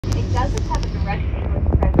doesn't have a direct English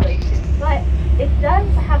translation, but it does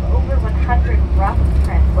have over 100 rough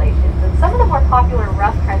translations. And some of the more popular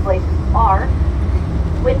rough translations are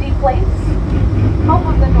Windy Place, Home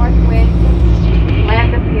of the North Wind,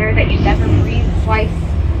 Land of the Air That You Never Breathe Twice.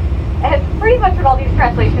 And pretty much what all these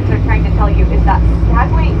translations are trying to tell you is that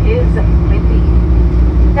Skagway is windy.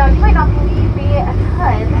 Now, you might not believe me a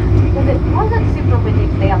ton because it wasn't super windy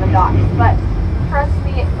today on the docks, but trust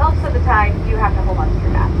me, most of the time you have to hold on to your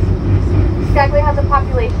hats. Skagway has a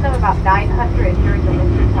population of about 900 during the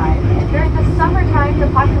winter time, and during the summertime the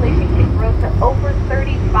population can grow to over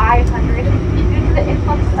 3,500 due to the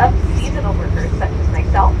influx of seasonal workers such as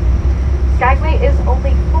myself. Skagway is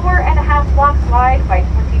only 4.5 blocks wide by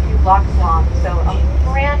 22 blocks long, so a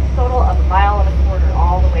grand total of 1.25 miles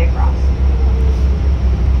all the way across.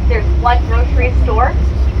 There's one grocery store,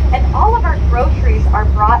 and all of our groceries are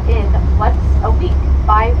brought in